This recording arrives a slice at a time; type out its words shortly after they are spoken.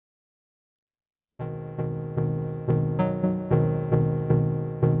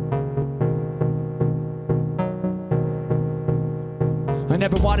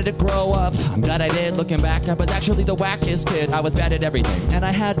never wanted to grow up. I'm glad I did. Looking back, I was actually the wackest kid. I was bad at everything, and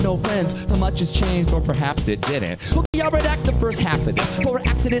I had no friends. So much has changed, or perhaps it didn't. Okay, I'll redact the first half of this, before I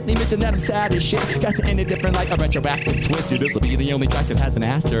accidentally mentioned that I'm sad as shit. Got to end it different like a retroactive twist. Dude, this'll be the only track that has an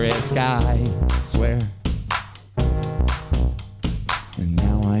asterisk, I swear. And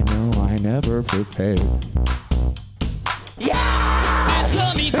now I know I never prepared. Yeah! It's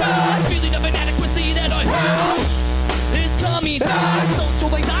coming back, feeling of inadequacy that I have. It's coming back,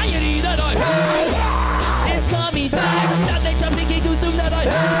 social anxiety that I have. It's coming back, that they jump thinking too soon that I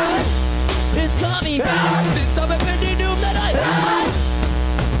have. It's coming back, since I'm impending doom that I have.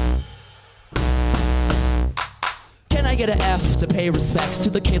 Can I get an F to pay respects to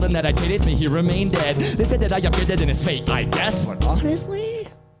the Kalen that I dated? May he remain dead. They said that I upgraded in his fate, I guess, but honestly,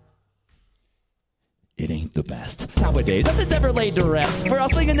 it ain't the best. Nowadays, nothing's ever laid to rest. We're all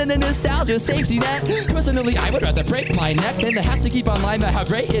swinging in the nostalgia safety net. Personally, I would rather break my neck than to have to keep on lying about how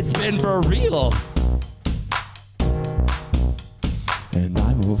great it's been for real. And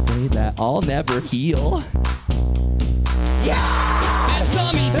I'm afraid that I'll never heal. Yeah! It's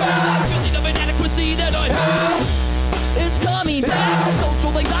coming back, feeling of inadequacy that I have. It's coming back,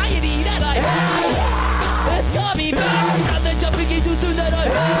 social anxiety that I have. It's coming back, now they're jumping in too soon that I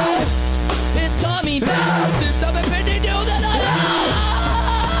have. It's coming back, since I'm impending doom that I have.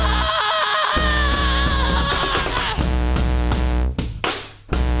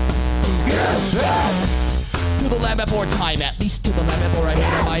 To the land before time, at least to the land before I made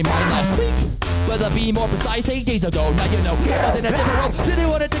up my mind last week. Whether be more precise, 8 days ago, now you know. I was in a different world, didn't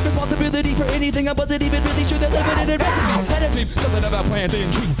want to take responsibility for anything. I wasn't even really sure that living in it rested me. Had a dream, something about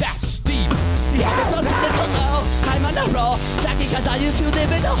planting trees, that's deep. See how it's so difficult, I'm on a roll. Tacky cause I used to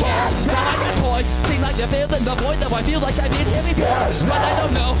live in a hole. Now I got toys, seem like they're filling the void. Though I feel like I've been here before. But I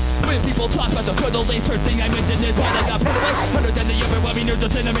don't know, when people talk about the good old days, first thing I mention is why they got put away. Understand the overwhelming news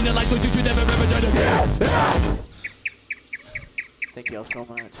of cinnamon like what you should never ever done again. Thank you all so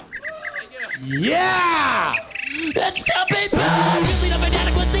much. Yeah! It's coming back! Feeling of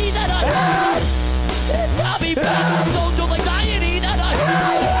inadequacy that I have! It's coming back! Social anxiety that I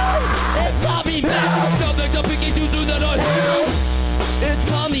have! It's coming back! Now they're jumping in too soon that I have! It's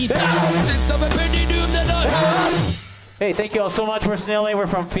coming back! Since I'm impending doom that I have! Hey, thank you all so much. We're Snailmate. We're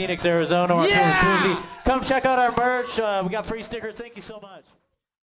from Phoenix, Arizona. We're from Come check out our merch. We got free stickers. Thank you so much.